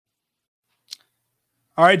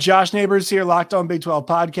All right, Josh Neighbors here, Locked On Big 12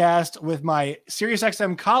 podcast with my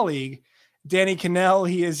SiriusXM colleague, Danny Cannell.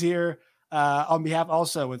 He is here on behalf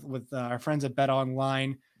also with our friends at Bet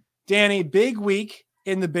Online. Danny, big week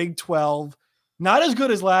in the Big 12. Not as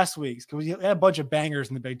good as last week's because we had a bunch of bangers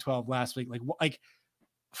in the Big 12 last week. Like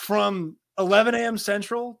from 11 a.m.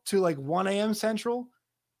 Central to like 1 a.m. Central,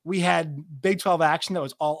 we had Big 12 action that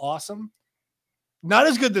was all awesome. Not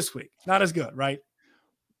as good this week. Not as good, right?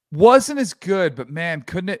 Wasn't as good, but man,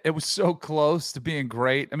 couldn't it? It was so close to being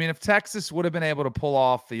great. I mean, if Texas would have been able to pull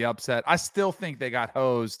off the upset, I still think they got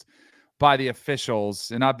hosed by the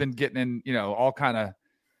officials. And I've been getting in, all kind of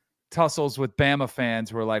tussles with Bama fans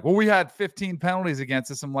who are like, well, we had 15 penalties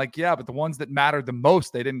against us. I'm like, yeah, but the ones that mattered the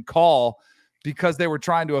most, they didn't call because they were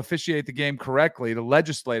trying to officiate the game correctly, to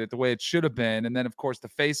legislate it the way it should have been. And then, of course, the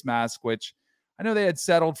face mask, which I know they had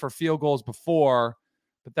settled for field goals before,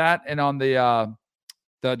 but that and on the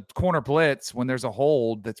corner blitz, when there's a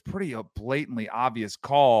hold, that's pretty blatantly obvious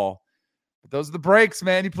call. But those are the breaks,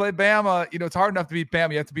 man. You play Bama. It's hard enough to beat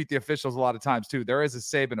Bama. You have to beat the officials a lot of times too. There is a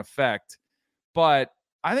Saban effect, but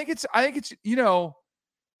I think it's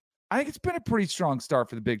been a pretty strong start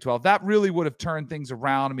for the Big 12. That really would have turned things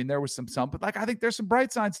around. I mean, there was some, but I think there's some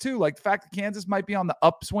bright signs too. Like the fact that Kansas might be on the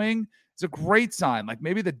upswing is a great sign. Like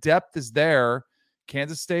maybe the depth is there.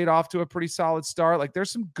 Kansas State off to a pretty solid start. Like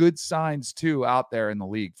there's some good signs too out there in the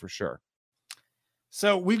league for sure.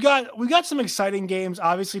 So we've got some exciting games,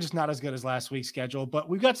 obviously just not as good as last week's schedule, but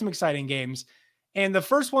we've got some exciting games. And the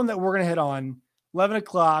first one that we're going to hit on 11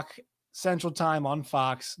 o'clock Central Time on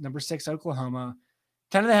Fox, number 6, Oklahoma,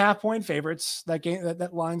 10.5 point favorites. That game,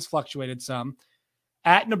 that line's fluctuated some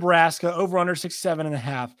at Nebraska, over under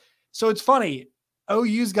 67.5. So it's funny.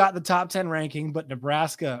 OU's got the top 10 ranking, but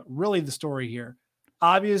Nebraska really the story here.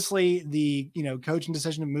 Obviously, the coaching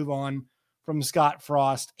decision to move on from Scott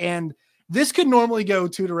Frost, and this could normally go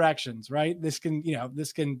two directions, right? This can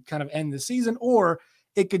kind of end the season, or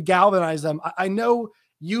it could galvanize them. I know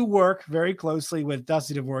you work very closely with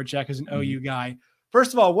Dusty Dvorak, who's an OU guy.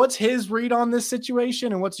 First of all, what's his read on this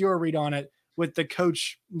situation, and what's your read on it with the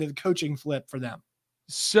coaching flip for them?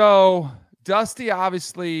 So Dusty,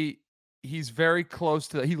 obviously, he's very close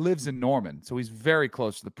to. He lives in Norman, so he's very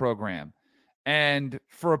close to the program. And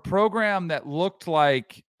for a program that looked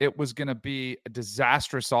like it was going to be a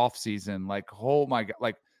disastrous offseason, like, oh my God,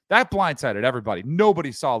 like that blindsided everybody.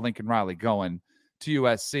 Nobody saw Lincoln Riley going to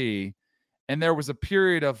USC. And there was a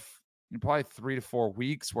period of probably 3 to 4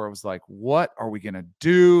 weeks where it was like, what are we going to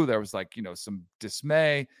do? There was like, some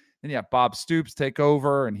dismay. Then Bob Stoops take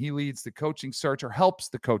over and he leads the coaching search, or helps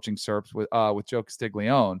the coaching search with Joe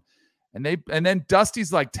Castiglione. And then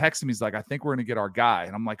Dusty's like texting me. He's like, I think we're going to get our guy.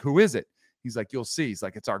 And I'm like, who is it? He's like, you'll see. He's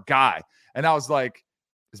like, it's our guy. And I was like,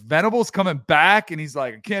 is Venables coming back? And he's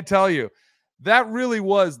like, I can't tell you. That really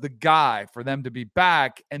was the guy for them to be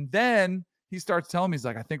back. And then he starts telling me, he's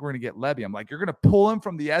like, I think we're going to get Lebby. I'm like, you're going to pull him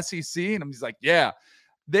from the SEC? And he's like, yeah.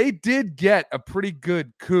 They did get a pretty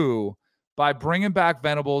good coup by bringing back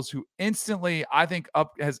Venables, who instantly, I think, and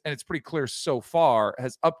it's pretty clear so far,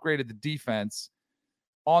 has upgraded the defense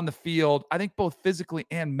on the field, I think both physically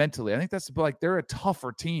and mentally. I think that's like they're a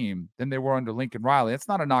tougher team than they were under Lincoln Riley. It's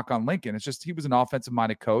not a knock on Lincoln. It's just he was an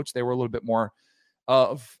offensive-minded coach. They were a little bit more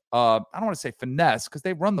of, I don't want to say finesse because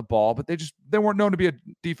they run the ball, but they weren't known to be a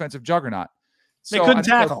defensive juguggernaut. They couldn't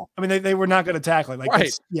tackle. I mean, they were not going to tackle it. Like,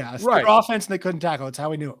 right. Their offense, and they couldn't tackle. That's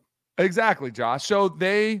how we knew it. Exactly, Josh. So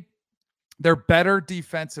they're better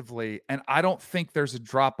defensively, and I don't think there's a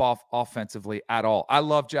drop-off offensively at all. I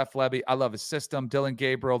love Jeff Lebby. I love his system. Dylan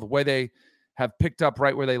Gabriel, the way they have picked up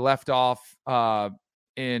right where they left off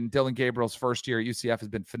in Dylan Gabriel's first year at UCF has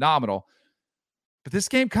been phenomenal. But this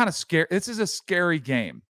game kind of scary. This is a scary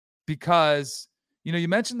game because, you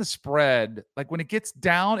mentioned the spread. Like when it gets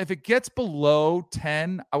down, if it gets below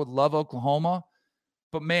 10, I would love Oklahoma.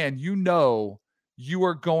 But, man, you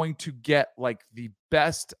are going to get like the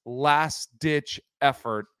best last-ditch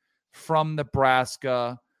effort from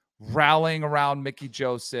Nebraska, rallying around Mickey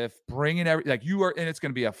Joseph, bringing and it's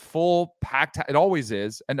going to be a full packed. It always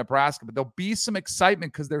is at Nebraska, but there'll be some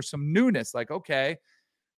excitement because there's some newness. Like, okay,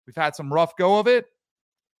 we've had some rough go of it,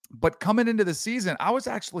 but coming into the season, I was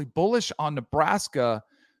actually bullish on Nebraska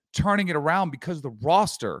turning it around because of the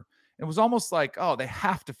roster. It was almost like, oh, they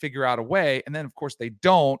have to figure out a way. And then, of course, they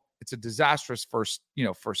don't. It's a disastrous first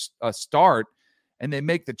start, and they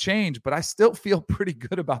make the change. But I still feel pretty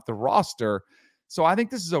good about the roster. So I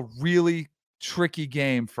think this is a really tricky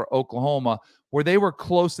game for Oklahoma, where they were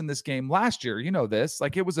close in this game last year. You know this.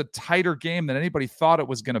 Like, it was a tighter game than anybody thought it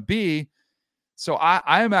was going to be. So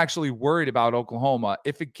I am actually worried about Oklahoma.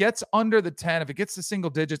 If it gets under the 10, if it gets to single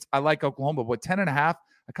digits, I like Oklahoma. But 10.5, I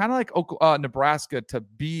kind of like Nebraska to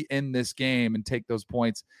be in this game and take those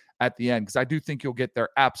points at the end, because I do think you'll get their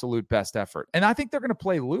absolute best effort. And I think they're going to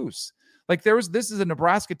play loose. Like this is a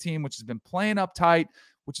Nebraska team which has been playing up tight,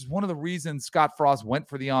 which is one of the reasons Scott Frost went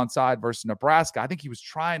for the onside versus Nebraska. I think he was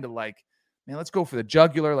trying to man, let's go for the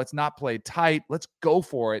jugular. Let's not play tight. Let's go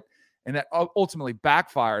for it. And that ultimately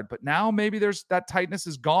backfired. But now maybe that tightness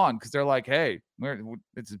is gone because they're like, hey,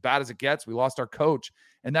 it's as bad as it gets. We lost our coach.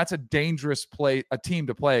 And that's a dangerous team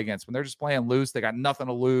to play against. When they're just playing loose, they got nothing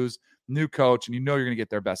to lose, new coach, and you're going to get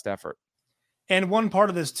their best effort. And one part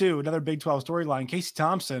of this too, another Big 12 storyline, Casey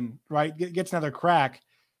Thompson, right, gets another crack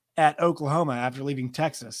at Oklahoma after leaving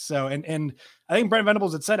Texas. So, and I think Brent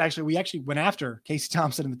Venables had said, we actually went after Casey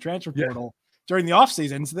Thompson in the transfer portal during the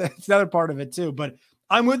offseason. So that's another part of it too. But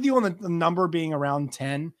I'm with you on the number being around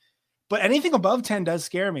 10, but anything above 10 does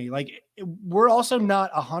scare me. We're also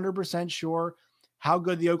not 100% sure how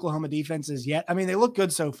good the Oklahoma defense is yet. I mean, they look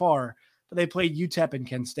good so far, but they played UTEP and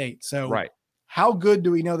Kent State. So how good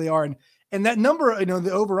do we know they are? And that number,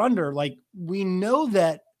 the over under, we know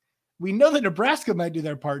that Nebraska might do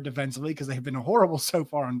their part defensively because they've been horrible so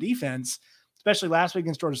far on defense, especially last week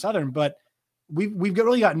against Georgia Southern. But we've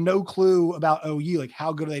really got no clue about OU,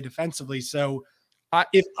 how good are they defensively. So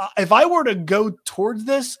if I were to go towards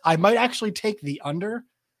this, I might actually take the under.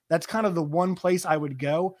 That's kind of the one place I would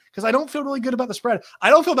go because I don't feel really good about the spread. I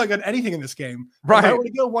don't feel that good at anything in this game. Right. If I were to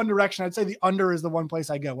go one direction, I'd say the under is the one place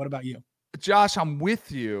I go. What about you? Josh, I'm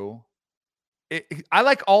with you.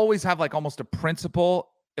 I always have almost a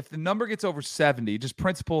principle. If the number gets over 70, just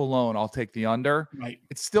principle alone, I'll take the under. Right.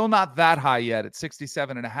 It's still not that high yet at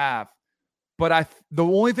 67.5. But the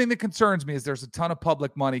only thing that concerns me is there's a ton of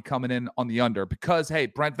public money coming in on the under because, hey,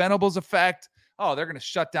 Brent Venables effect. Oh, they're going to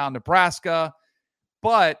shut down Nebraska.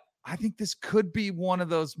 But I think this could be one of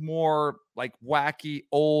those more wacky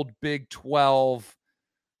old Big 12.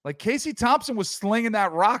 Casey Thompson was slinging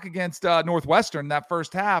that rock against Northwestern in that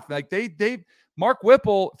first half. Mark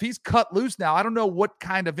Whipple, if he's cut loose now, I don't know what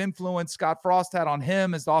kind of influence Scott Frost had on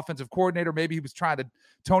him as the offensive coordinator. Maybe he was trying to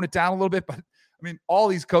tone it down a little bit, but I mean, all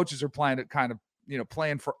these coaches are playing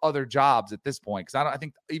for other jobs at this point. Cause I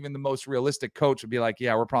think even the most realistic coach would be like,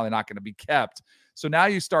 yeah, we're probably not going to be kept. So now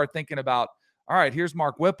you start thinking about, all right, here's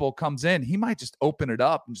Mark Whipple comes in. He might just open it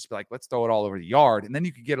up and just be like, let's throw it all over the yard. And then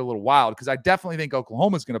you could get a little wild because I definitely think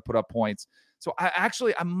Oklahoma's going to put up points. So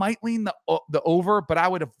I might lean the over, but I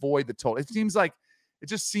would avoid the total. It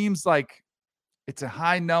just seems like it's a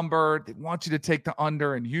high number. They want you to take the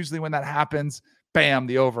under. And usually when that happens, bam,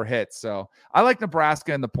 the over hits. So I like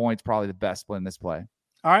Nebraska and the points, probably the best split in this play.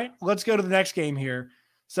 All right, let's go to the next game here.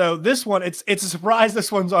 So this one, it's a surprise.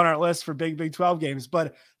 This one's on our list for Big 12 games,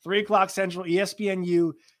 but 3:00 Central,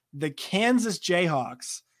 ESPNU, the Kansas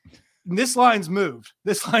Jayhawks. This line's moved.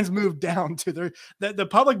 This line's moved down to the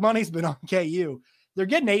public money's been on KU. They're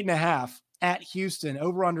getting 8.5 at Houston,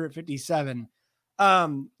 over under at 57.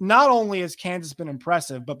 Not only has Kansas been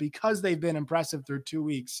impressive, but because they've been impressive through 2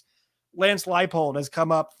 weeks, Lance Leipold has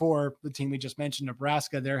come up for the team we just mentioned,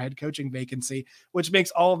 Nebraska, their head coaching vacancy, which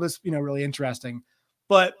makes all of this, really interesting.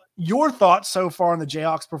 But your thoughts so far on the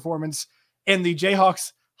Jayhawks performance and the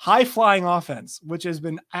Jayhawks high flying offense, which has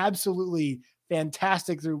been absolutely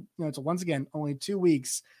fantastic through, it's once again, only 2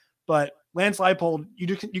 weeks, but Lance Leipold, you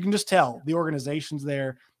can just tell the organization's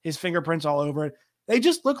there, his fingerprints all over it. They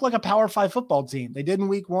just look like a Power 5 football team. They did in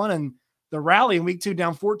week 1 and the rally in week 2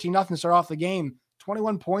 down 14-0 to start off the game,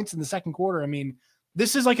 21 points in the second quarter. I mean,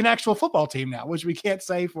 this is like an actual football team now, which we can't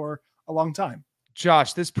say for a long time.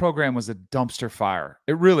 Josh, this program was a dumpster fire.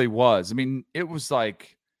 It really was. I mean, it was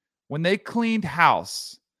like when they cleaned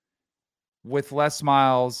house with Les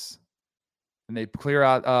Miles and they clear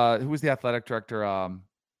out, who was the athletic director?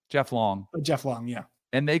 Jeff Long. Jeff Long, yeah.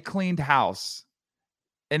 And they cleaned house.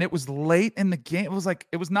 And it was late in the game.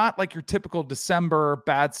 It was not like your typical December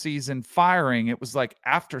bad season firing. It was like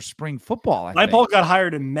after spring football. Leipold got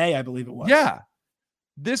hired in May, I believe it was. Yeah.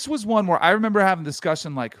 This was one where I remember having a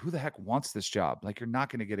discussion like, who the heck wants this job? Like, you're not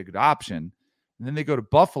going to get a good option. And then they go to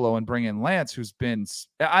Buffalo and bring in Lance, who's been,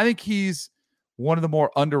 I think he's one of the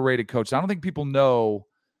more underrated coaches. I don't think people know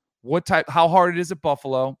how hard it is at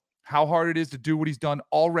Buffalo, how hard it is to do what he's done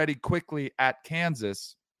already quickly at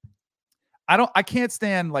Kansas. I can't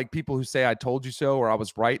stand like people who say I told you so or I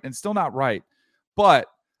was right, and still not right. But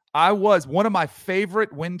one of my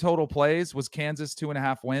favorite win total plays was Kansas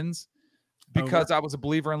 2.5 wins because I was a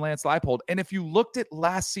believer in Lance Leipold. And if you looked at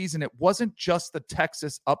last season, it wasn't just the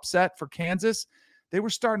Texas upset for Kansas. They were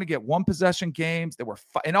starting to get one possession games. They were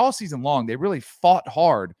and all season long, they really fought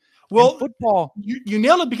hard Well, in football, you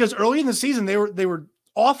nailed it, because early in the season they were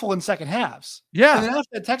awful in second halves. yeah. And then after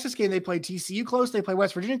that Texas game, they played TCU close, they played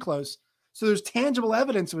West Virginia close. So there's tangible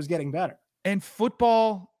evidence it was getting better. And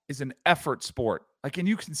football is an effort sport. Like, and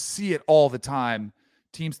you can see it all the time.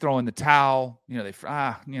 Teams throwing the towel. We're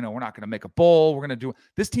not going to make a bowl. We're going to do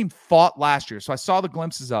this. Team fought last year, so I saw the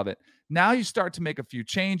glimpses of it. Now you start to make a few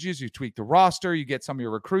changes. You tweak the roster. You get some of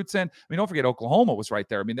your recruits in. I mean, don't forget Oklahoma was right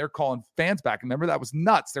there. I mean, they're calling fans back. Remember, that was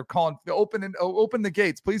nuts. They're calling open the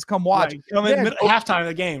gates. Please come watch. Right. Halftime of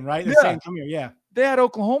the game, right? They're saying, come here. Yeah. They had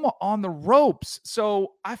Oklahoma on the ropes.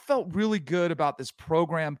 So I felt really good about this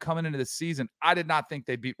program coming into the season. I did not think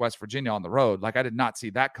they'd beat West Virginia on the road. Like, I did not see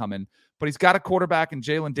that coming. But he's got a quarterback in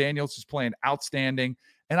Jalen Daniels who's playing outstanding.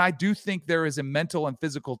 And I do think there is a mental and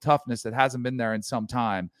physical toughness that hasn't been there in some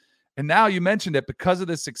time. And now you mentioned it, because of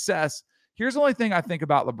this success. Here's the only thing I think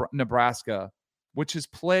about Nebraska, which has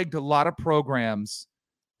plagued a lot of programs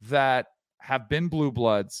that have been blue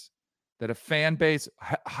bloods, that a fan base,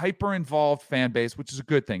 hyper-involved fan base, which is a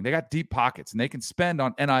good thing. They got deep pockets, and they can spend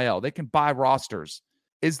on NIL. They can buy rosters.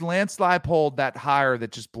 Is Lance Leipold that hire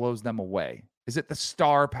that just blows them away? Is it the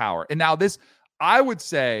star power? And now this, I would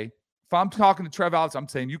say, if I'm talking to Trev Alberts, I'm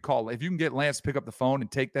saying you call. If you can get Lance to pick up the phone and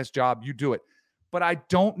take this job, you do it. But I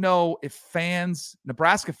don't know if fans,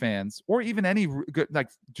 Nebraska fans, or even any good,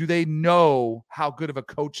 do they know how good of a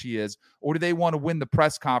coach he is? Or do they want to win the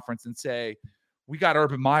press conference and say, we got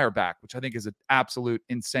Urban Meyer back, which I think is an absolute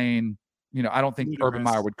insane. I don't think Urban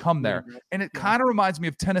Meyer would come there. And it kind of reminds me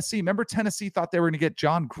of Tennessee. Remember, Tennessee thought they were going to get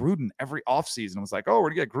John Gruden every offseason. It was like, oh, we're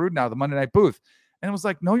going to get Gruden out of the Monday Night Booth. And it was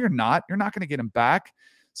like, no, you're not. You're not going to get him back.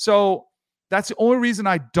 So that's the only reason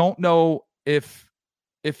I don't know if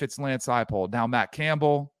it's Lance Leipold. Now, Matt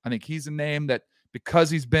Campbell, I think he's a name that, because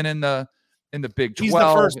he's been in the Big 12. He's the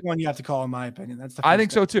first one you have to call, in my opinion. I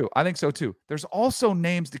think so too. There's also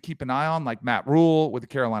names to keep an eye on, like Matt Rule with the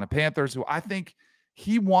Carolina Panthers, who I think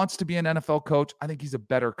he wants to be an NFL coach. I think he's a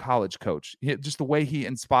better college coach. Just the way he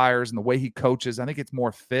inspires and the way he coaches, I think it's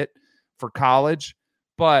more fit for college.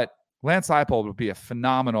 But Lance Leipold would be a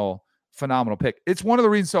phenomenal pick. It's one of the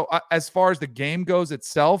reasons. So as far as the game goes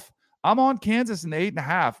itself, I'm on Kansas in the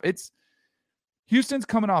 8.5. Houston's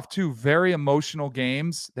coming off two very emotional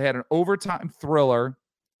games. They had an overtime thriller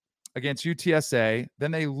against UTSA.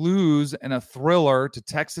 Then they lose in a thriller to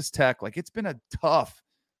Texas Tech. Like, it's been a tough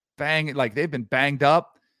bang. Like, they've been banged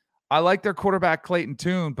up. I like their quarterback, Clayton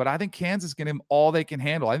Tune, but I think Kansas can give them all they can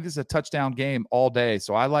handle. I think this is a touchdown game all day.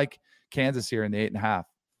 So I like Kansas here in the 8.5.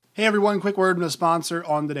 Hey everyone, quick word from a sponsor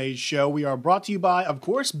on today's show. We are brought to you by, of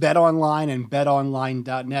course, BetOnline and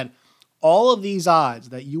BetOnline.net. All of these odds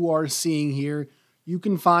that you are seeing here, you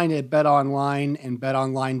can find at BetOnline and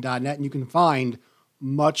BetOnline.net, and you can find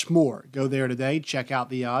much more. Go there today, check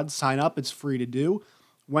out the odds, sign up. It's free to do.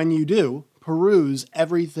 When you do, peruse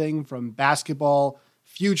everything from basketball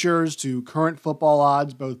futures to current football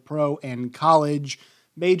odds, both pro and college,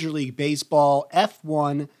 Major League Baseball,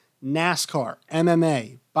 F1, NASCAR,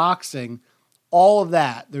 MMA, boxing, all of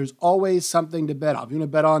that. There's always something to bet on. If you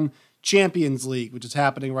want to bet on Champions League, which is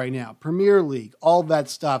happening right now, Premier League, all of that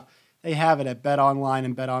stuff, they have it at BetOnline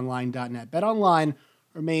and BetOnline.net. BetOnline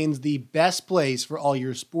remains the best place for all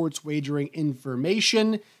your sports wagering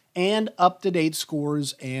information and up-to-date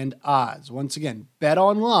scores and odds. Once again,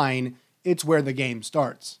 BetOnline, it's where the game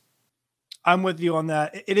starts. I'm with you on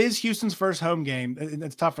that. It is Houston's first home game.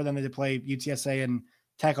 It's tough for them to play UTSA and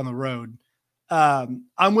Tech on the road.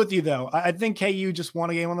 I'm with you, though. I think KU just won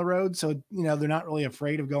a game on the road, so they're not really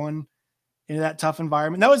afraid of going into that tough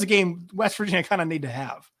environment. That was a game West Virginia kind of need to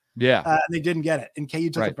have. Yeah. They didn't get it, and KU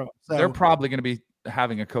took it from them. So, they're probably going to be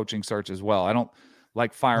having a coaching search as well. I don't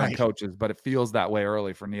like firing coaches, but it feels that way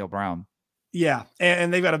early for Neil Brown. Yeah,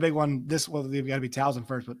 and they've got a big one. They've got to be Towson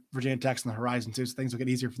first, but Virginia Tech's on the horizon too, so things will get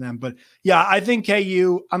easier for them. But yeah, I think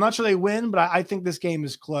KU, I'm not sure they win, but I think this game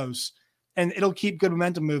is close. And it'll keep good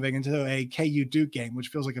momentum moving into a KU Duke game, which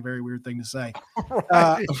feels like a very weird thing to say.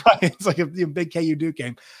 Right. It's like a big KU Duke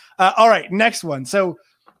game. All right, next one. So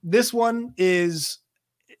this one is,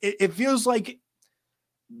 it feels like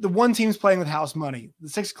the one team's playing with house money. The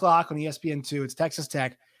 6 o'clock on ESPN2, it's Texas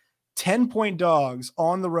Tech, 10-point dogs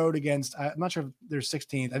on the road against, I'm not sure if they're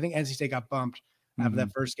 16th. I think NC State got bumped after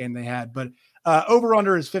that first game they had. But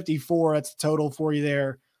over-under is 54. That's the total for you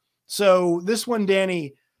there. So this one,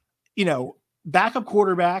 Danny, backup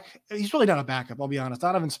quarterback. He's really not a backup, I'll be honest.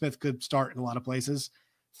 Donovan Smith could start in a lot of places.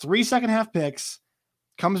 3 second-half picks,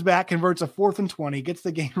 comes back, converts a 4th and 20, gets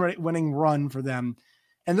the game-winning run for them.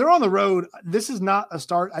 And they're on the road. This is not a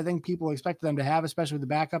start I think people expect them to have, especially with the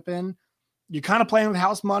backup in. you're kind of playing with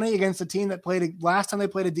house money against a team that last time they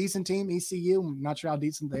played a decent team, ECU. I'm not sure how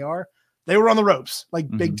decent they are. They were on the ropes, like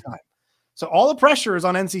big time. So all the pressure is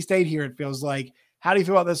on NC State here, it feels like. How do you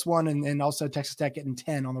feel about this one? And also Texas Tech getting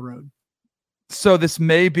 10 on the road. So this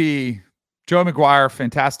may be Joe McGuire,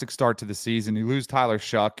 fantastic start to the season. You lose Tyler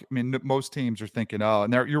Shuck. I mean, most teams are thinking, oh,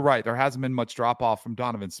 and you're right. There hasn't been much drop off from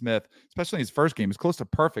Donovan Smith, especially in his first game. He's close to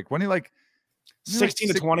perfect. When he 16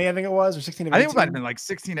 to 20, I think it was, or 16 to 18. I think it might have been like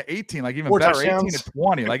 16 to 18, like even 4 better, touchdowns. 18 to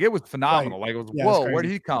 20. Like it was phenomenal. Like it was, whoa, where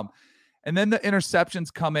did he come? And then the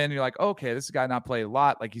interceptions come in. And you're like, okay, this guy not played a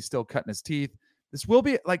lot. Like he's still cutting his teeth. This will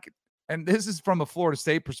be like, and this is from a Florida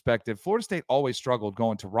State perspective. Florida State always struggled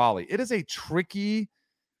going to Raleigh. It is a tricky,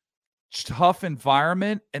 tough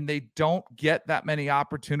environment, and they don't get that many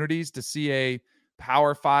opportunities to see a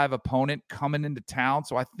Power 5 opponent coming into town.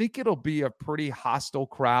 So I think it'll be a pretty hostile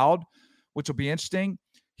crowd, which will be interesting.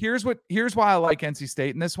 Here's why I like NC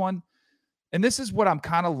State in this one. And this is what I'm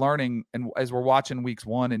kind of learning, and as we're watching weeks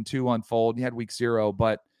 1 and 2 unfold, you had week 0,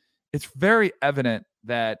 but it's very evident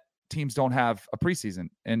that teams don't have a preseason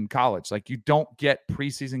in college. Like you don't get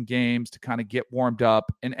preseason games to kind of get warmed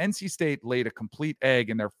up. And NC State laid a complete egg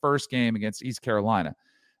in their first game against East Carolina.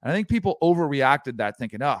 And I think people overreacted that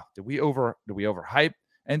thinking, did we overhype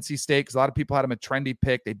NC State? Because a lot of people had them a trendy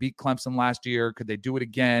pick. They beat Clemson last year. Could they do it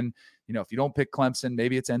again? You know, if you don't pick Clemson,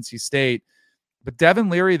 maybe it's NC State. But Devin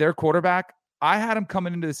Leary, their quarterback, I had him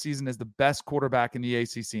coming into the season as the best quarterback in the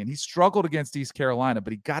ACC. And he struggled against East Carolina,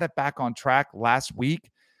 but he got it back on track last week.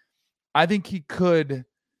 I think he could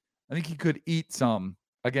eat some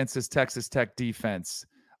against this Texas Tech defense.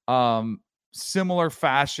 Similar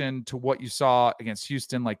fashion to what you saw against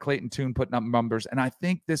Houston, like Clayton Tune putting up numbers. And I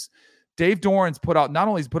think this Dave Doran's not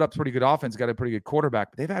only has put up pretty good offense, got a pretty good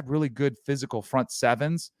quarterback, but they've had really good physical front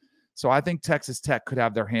sevens. So I think Texas Tech could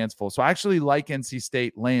have their hands full. So I actually like NC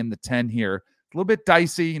State laying the 10 here. A little bit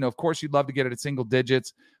dicey. You know, of course, you'd love to get it at single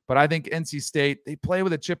digits, but I think NC State, they play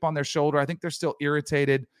with a chip on their shoulder. I think they're still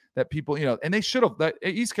irritated that people, you know, and they should have.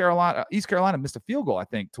 East Carolina missed a field goal, I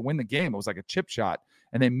think, to win the game. It was like a chip shot,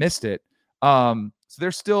 and they missed it. So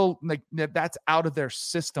they're still like, that's out of their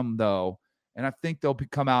system, though. And I think they'll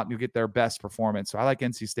come out and you'll get their best performance. So I like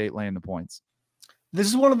NC State laying the points. This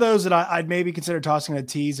is one of those that I'd maybe consider tossing a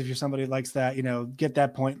tease if you're somebody that likes that, you know, get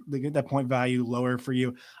that point value lower for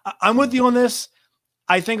you. I'm with you on this.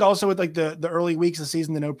 I think also with like the early weeks of the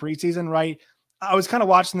season, the no preseason, right? I was kind of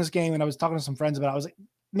watching this game and I was talking to some friends about it. I was like,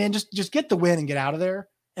 man, just get the win and get out of there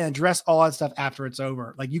and address all that stuff after it's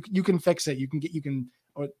over. Like you can fix it.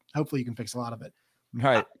 Or hopefully you can fix a lot of it.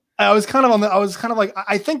 Right. I was kind of like,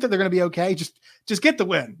 I think that they're going to be okay. Just get the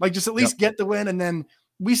win. Like just at least get the win. And then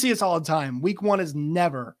we see this all the time. Week 1 is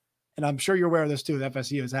never, and I'm sure you're aware of this too.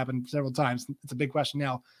 FSU has happened several times. It's a big question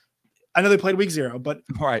now. I know they played week 0, but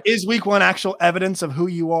is week 1 actual evidence of who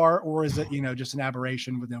you are, or is it, you know, just an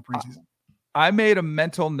aberration with no preseason? I made a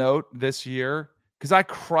mental note this year because I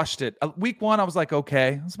crushed it. Week 1, I was like,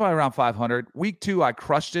 okay, it's probably around 500. Week 2, I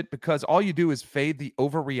crushed it because all you do is fade the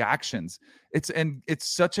overreactions. It's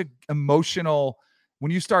such an emotional.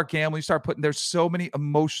 When you start gambling, you start there's so many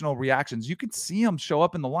emotional reactions. You could see them show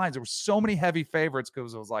up in the lines. There were so many heavy favorites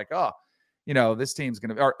because it was like, oh, you know, this team's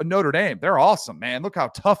going to, or Notre Dame, they're awesome, man. Look how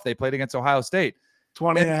tough they played against Ohio State.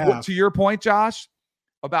 20 and a half. To your point, Josh,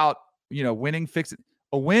 about, you know, winning, fix it.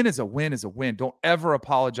 A win is a win is a win. Don't ever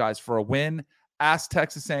apologize for a win. Ask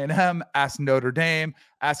Texas A&M, ask Notre Dame,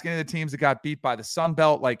 ask any of the teams that got beat by the Sun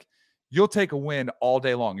Belt. Like, you'll take a win all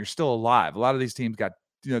day long. You're still alive. A lot of these teams got,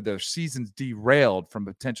 you know, their seasons derailed from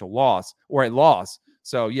potential loss or a loss.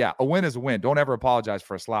 So yeah, a win is a win. Don't ever apologize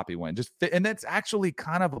for a sloppy win. And that's actually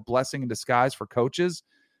kind of a blessing in disguise for coaches,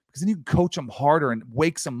 because then you coach them harder and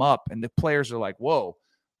wakes them up. And the players are like, whoa,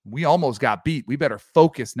 we almost got beat. We better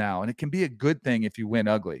focus now. And it can be a good thing if you win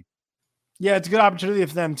ugly. Yeah. It's a good opportunity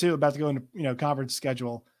for them too, about to go into, you know, conference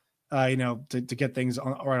schedule, you know, to get things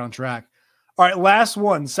right on track. All right, last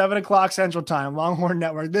one, 7:00 Central Time, Longhorn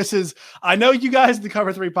Network. This is, I know you guys, the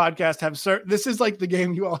Cover 3 podcast, this is like the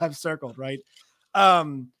game you all have circled, right?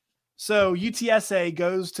 So UTSA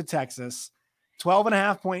goes to Texas,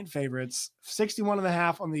 12.5-point favorites,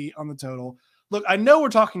 61.5 on the total. Look, I know we're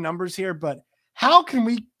talking numbers here, but how can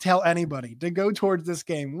we tell anybody to go towards this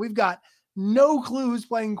game? We've got no clue who's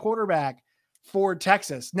playing quarterback for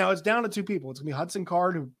Texas. Now it's down to 2 people. It's gonna be Hudson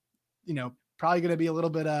Card, who, you know, probably gonna be a little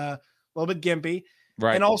bit gimpy.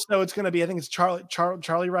 Right. And also it's going to be, I think it's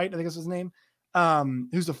Charlie Wright, I think is his name,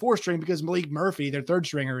 who's the 4th string, because Malik Murphy, their 3rd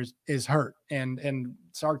stringer, is hurt. And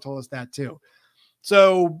Sark told us that too.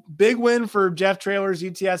 So big win for Jeff Traylor's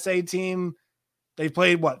UTSA team. They've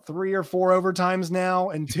played 3 or 4 overtimes now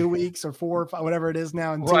in 2 weeks, or 4 or 5, whatever it is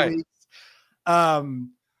now in 2 weeks.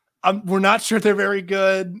 We're not sure they're very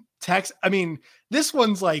good. This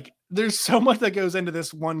one's like, there's so much that goes into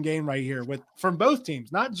this one game right here from both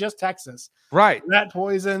teams, not just Texas. Right. Rat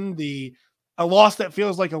poison, a loss that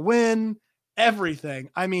feels like a win, everything.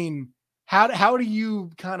 I mean, how do you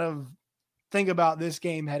kind of think about this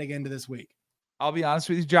game heading into this week? I'll be honest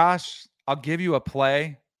with you, Josh. I'll give you a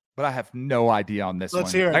play, but I have no idea on this one.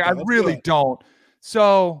 Let's hear it. I really don't.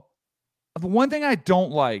 So the one thing I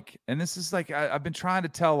don't like, and this is like, I've been trying to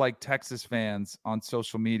tell like Texas fans on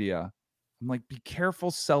social media, I'm like, be careful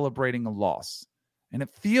celebrating a loss. And it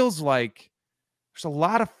feels like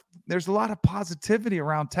there's a lot of positivity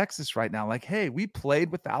around Texas right now. Like, hey, we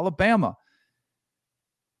played with Alabama.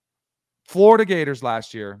 Florida Gators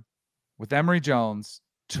last year with Emory Jones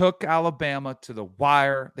took Alabama to the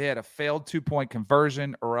wire. They had a failed 2-point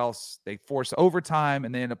conversion, or else they forced overtime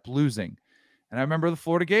and they ended up losing. And I remember the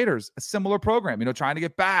Florida Gators, a similar program, trying to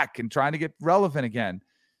get back and trying to get relevant again.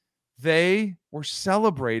 They were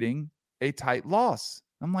celebrating a tight loss.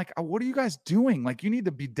 I'm like, what are you guys doing? Like, you need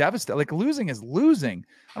to be devastated. Like, losing is losing.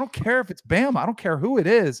 I don't care if it's Bama. I don't care who it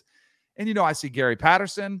is. And, I see Gary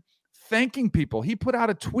Patterson thanking people. He put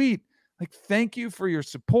out a tweet like, thank you for your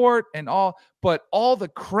support and all, but all the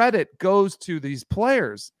credit goes to these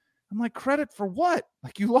players. I'm like, credit for what?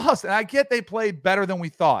 Like, you lost. And I get they played better than we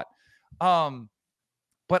thought.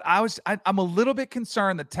 But I'm a little bit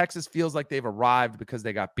concerned that Texas feels like they've arrived because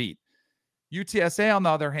they got beat. UTSA, on the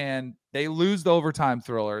other hand, they lose the overtime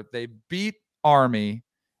thriller. They beat Army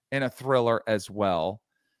in a thriller as well.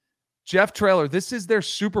 Jeff Traylor, this is their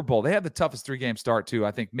Super Bowl. They have the toughest 3-game start, too,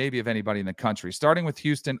 I think, maybe of anybody in the country. Starting with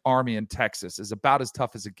Houston, Army, and Texas is about as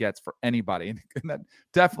tough as it gets for anybody. And that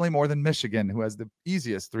definitely more than Michigan, who has the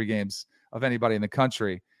easiest 3 games of anybody in the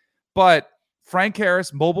country. But Frank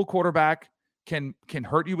Harris, mobile quarterback, can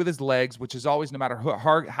hurt you with his legs, which is always, no matter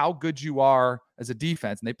how good you are as a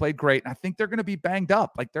defense. And they played great. And I think they're going to be banged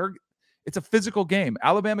up. Like, it's a physical game.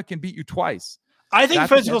 Alabama can beat you twice. I think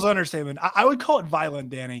physical is an understatement. I would call it violent,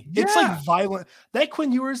 Danny. Yeah. It's like violent. That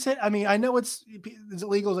Quinn Ewers hit, I mean, I know is it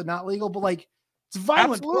legal, is it not legal? But like, it's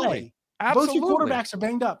violent play. Absolutely. Both your quarterbacks are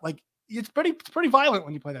banged up. Like, it's pretty violent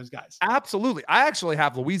when you play those guys. Absolutely. I actually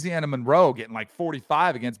have Louisiana Monroe getting like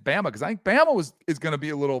 45 against Bama, because I think Bama is going to be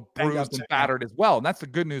a little bruised and battered as well. And that's the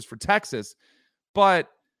good news for Texas. But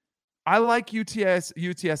I like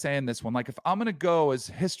UTSA in this one. Like, if I'm going to go as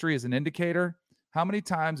history as an indicator, how many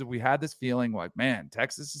times have we had this feeling like, man,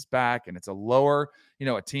 Texas is back and it's a lower,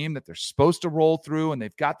 a team that they're supposed to roll through, and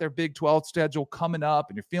they've got their Big 12 schedule coming up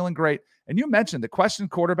and you're feeling great. And you mentioned the question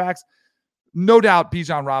quarterbacks. No doubt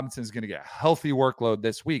Bijan Robinson is going to get a healthy workload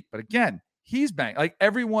this week. But again, he's banged. Like,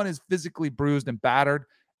 everyone is physically bruised and battered.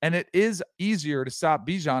 And it is easier to stop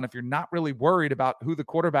Bijan if you're not really worried about who the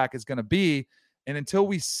quarterback is going to be. And until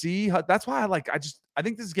we see, that's why I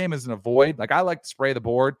think this game is an avoid. Like, I like to spray the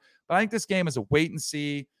board, but I think this game is a wait and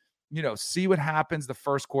see, see what happens the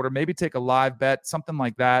first quarter, maybe take a live bet, something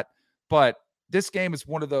like that. But this game is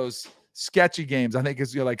one of those sketchy games. I think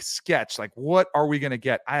is like sketch. Like, what are we going to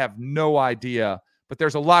get? I have no idea, but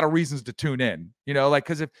there's a lot of reasons to tune in, like,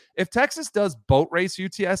 because if Texas does boat race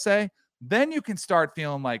UTSA, then you can start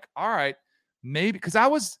feeling like, all right, maybe, because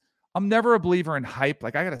I'm never a believer in hype.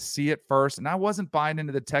 Like, I got to see it first. And I wasn't buying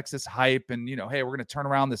into the Texas hype and, hey, we're going to turn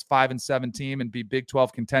around this 5-7 team and be Big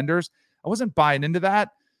 12 contenders. I wasn't buying into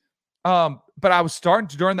that. But I was starting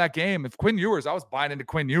to, during that game, if Quinn Ewers, I was buying into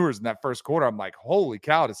Quinn Ewers in that first quarter. I'm like, holy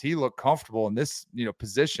cow, does he look comfortable in this,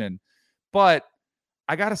 position? But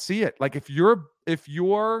I got to see it. Like, if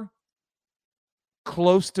you're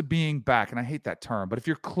close to being back, and I hate that term, but if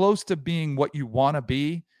you're close to being what you want to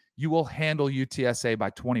be, you will handle UTSA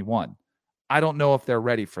by 21. I don't know if they're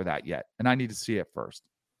ready for that yet, and I need to see it first.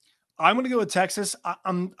 I'm going to go with Texas.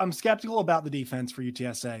 I'm skeptical about the defense for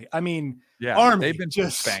UTSA. I mean, yeah, Army, they've been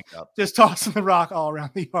just banked up, just tossing the rock all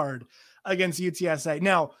around the yard against UTSA.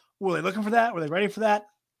 Now, were they looking for that? Were they ready for that?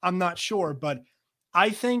 I'm not sure, but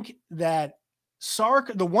I think that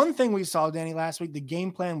Sark, the one thing we saw, Danny, last week, the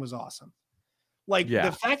game plan was awesome. Like,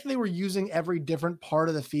 the fact that they were using every different part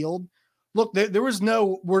of the field. Look, there was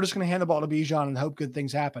no, we're just going to hand the ball to Bijan and hope good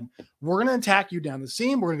things happen. We're going to attack you down the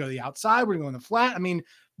seam. We're going to go to the outside. We're going to go in the flat. I mean,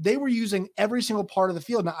 they were using every single part of the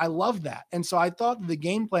field. Now, I love that. And so I thought the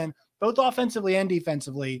game plan, both offensively and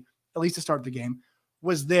defensively, at least to start the game,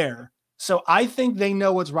 was there. So I think they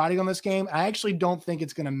know what's riding on this game. I actually don't think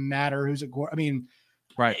it's going to matter who's at court. I mean,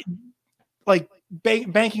 right. Like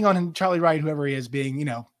banking on him, Charlie Wright, whoever he is, being,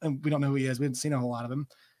 and we don't know who he is. We haven't seen a whole lot of him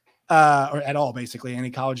or at all, basically, any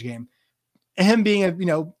college game. Him being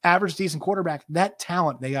a, average, decent quarterback, that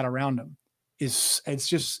talent they got around him it's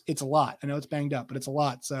a lot. I know it's banged up, but it's a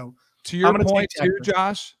lot. So To your point, too,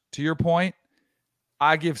 Josh, to your point,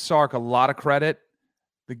 I give Sark a lot of credit.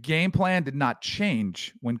 The game plan did not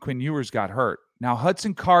change when Quinn Ewers got hurt. Now,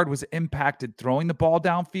 Hudson Card was impacted throwing the ball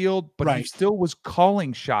downfield, but he still was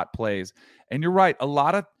calling shot plays. And you're right, a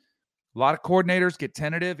lot of coordinators get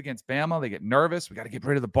tentative against Bama. They get nervous. We got to get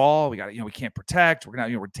rid of the ball. We got to, we can't protect. We're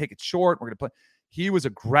gonna take it short. We're gonna play. He was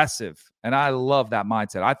aggressive, and I love that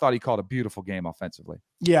mindset. I thought he called a beautiful game offensively.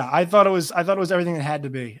 Yeah, I thought it was everything it had to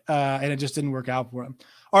be, and it just didn't work out for him.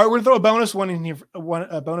 All right, we're gonna throw a bonus one in here.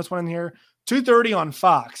 A bonus one in here. 2:30 on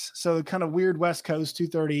Fox. So kind of weird West Coast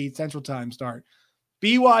 2:30 Central Time start.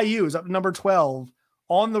 BYU is up number 12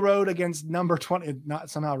 on the road against number 20, not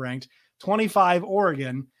somehow ranked 25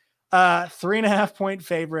 Oregon. 3.5 point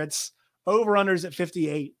favorites. Over-unders at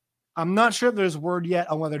 58. I'm not sure if there's word yet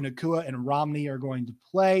on whether Nacua and Romney are going to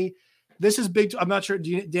play. This is big. I'm not sure.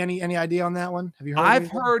 Danny, any idea on that one? Have you heard? I've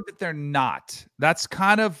heard that they're not. That's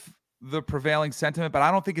kind of the prevailing sentiment, but I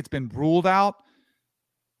don't think it's been ruled out.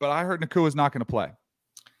 But I heard Nacua is not going to play.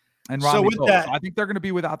 And Romney so I think they're going to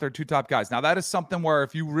be without their two top guys. Now, that is something where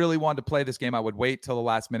if you really wanted to play this game, I would wait till the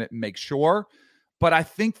last minute and make sure. But I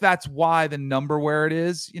think that's why the number where it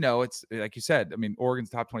is, it's like you said, I mean,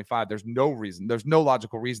 Oregon's top 25. There's no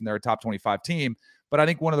logical reason they're a top 25 team. But I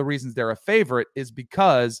think one of the reasons they're a favorite is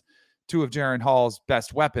because two of Jaren Hall's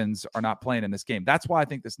best weapons are not playing in this game. That's why I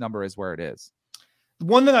think this number is where it is.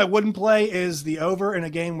 One thing I wouldn't play is the over in a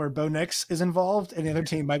game where Bo Nix is involved and the other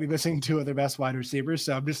team might be missing two of their best wide receivers.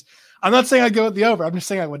 So I'm not saying I'd go with the over. I'm just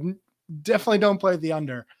saying I wouldn't. Definitely don't play the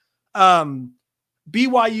under.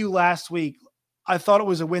 BYU last week, I thought it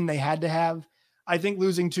was a win they had to have. I think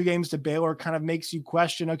losing 2 games to Baylor kind of makes you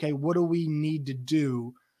question, okay, what do we need to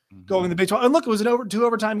do going in the Big 12? And look, it was two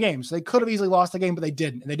overtime games. So they could have easily lost the game, but they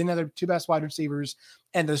didn't. And they didn't have their 2 best wide receivers.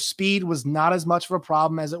 And the speed was not as much of a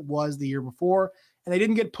problem as it was the year before. And they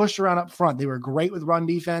didn't get pushed around up front. They were great with run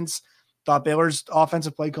defense. Thought Baylor's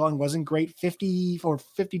offensive play calling wasn't great. 50 or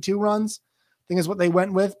 52 runs, I think is what they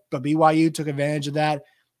went with. But BYU took advantage of that,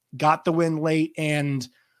 got the win late. And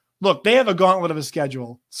look, they have a gauntlet of a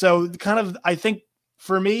schedule. So kind of, I think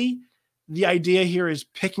for me, the idea here is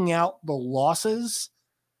picking out the losses.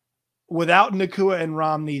 Without Nacua and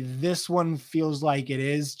Romney, this one feels like it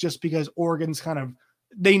is just because Oregon's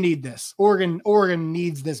they need this. Oregon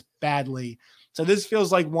needs this badly. So this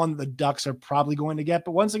feels like one the Ducks are probably going to get.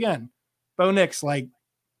 But once again, Bo Nix, do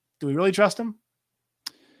we really trust him?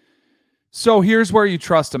 So here's where you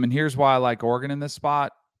trust him, and here's why I like Oregon in this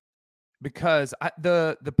spot. Because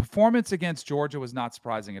the performance against Georgia was not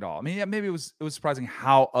surprising at all. I mean, yeah, maybe it was surprising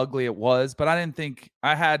how ugly it was, but I didn't think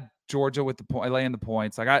I had Georgia with the point, laying the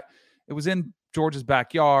points. It was in Georgia's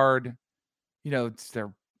backyard. It's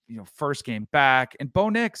their first game back, and Bo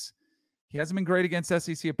Nix, he hasn't been great against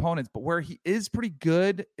SEC opponents, but where he is pretty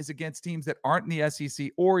good is against teams that aren't in the SEC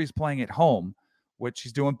or he's playing at home, which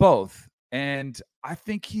he's doing both. And I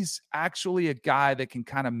think he's actually a guy that can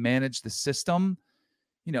kind of manage the system.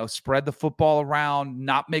 Spread the football around,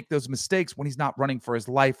 not make those mistakes when he's not running for his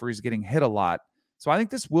life or he's getting hit a lot. So I think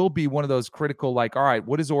this will be one of those critical, all right,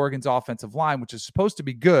 what is Oregon's offensive line, which is supposed to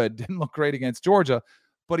be good, didn't look great against Georgia,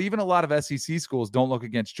 but even a lot of SEC schools don't look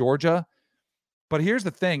against Georgia. But here's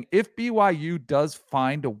the thing. If BYU does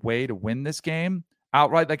find a way to win this game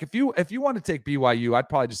outright, if you want to take BYU, I'd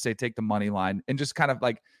probably just say take the money line and just kind of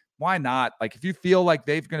why not? If you feel like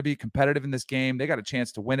they're going to be competitive in this game, they got a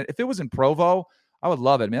chance to win it. If it was in Provo, I would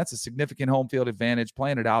love it. I mean, that's a significant home field advantage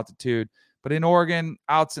playing at altitude. But in Oregon,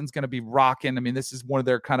 Outson's going to be rocking. I mean, this is one of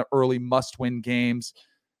their kind of early must-win games.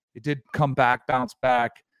 It did come back, bounce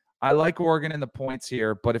back. I like Oregon in the points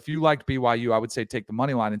here, but if you liked BYU, I would say take the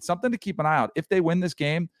money line. And something to keep an eye out. If they win this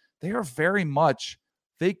game, they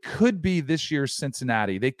could be this year's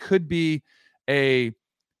Cincinnati. They could be a,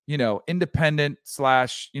 independent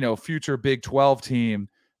 / future Big 12 team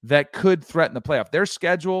that could threaten the playoff. Their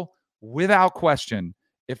schedule, without question,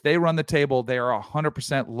 if they run the table, they are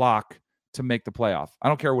 100% lock to make the playoff. I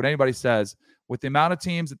don't care what anybody says. With the amount of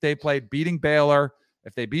teams that they played, beating Baylor,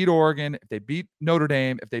 if they beat Oregon, if they beat Notre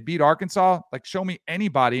Dame, if they beat Arkansas, show me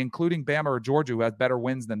anybody, including Bama or Georgia, who has better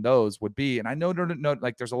wins than those would be. And I know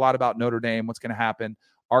there's a lot about Notre Dame, what's going to happen,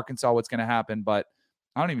 Arkansas, what's going to happen, but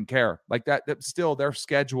I don't even care. That still their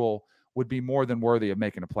schedule would be more than worthy of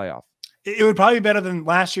making a playoff. It would probably be better than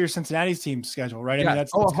last year's Cincinnati's team schedule, right? I mean,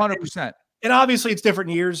 that's 100%. And obviously it's different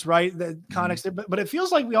years, right? The context, but it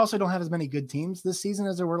feels like we also don't have as many good teams this season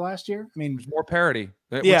as there were last year. I mean, there's more parity.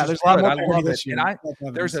 Yeah, there's a lot more parity this year. And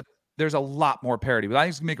there's a lot more parity, but I think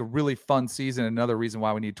it's gonna make a really fun season. Another reason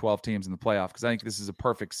why we need 12 teams in the playoff, because I think this is a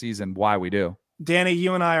perfect season why we do. Danny,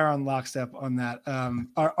 you and I are on lockstep on that.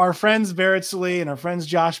 Our friends Barrett Sallee and our friends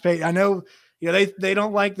Josh Pate, I know, they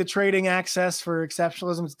don't like the trading access for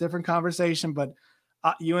exceptionalism. It's a different conversation, but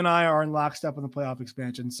you and I are in lockstep on the playoff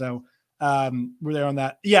expansion. So we're there on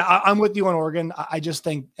that. Yeah, I'm with you on Oregon. I just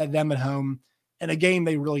think at them at home and a game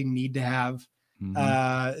they really need to have.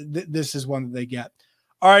 This is one that they get.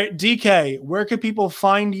 All right, DK, where can people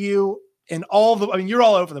find you in you're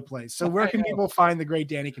all over the place. So where can people find the great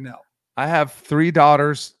Danny Kanell? I have 3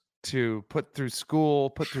 daughters to put through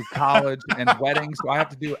school, put through college and weddings. So I have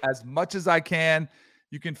to do as much as I can.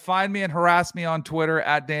 You can find me and harass me on Twitter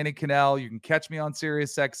at Danny Kanell. You can catch me on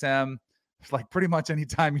SiriusXM. Like pretty much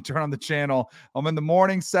anytime you turn on the channel. I'm in the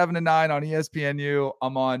morning, 7 to 9 on ESPNU.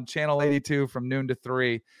 I'm on channel 82 from noon to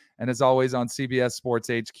 3. And as always on CBS Sports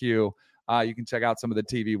HQ. You can check out some of the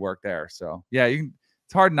TV work there. So yeah,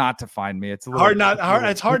 it's hard not to find me. It's a little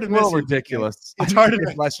it's hard to miss you. Ridiculous. It's hard to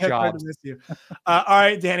miss less jobs. All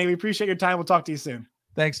right, Danny, we appreciate your time. We'll talk to you soon.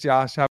 Thanks, Josh.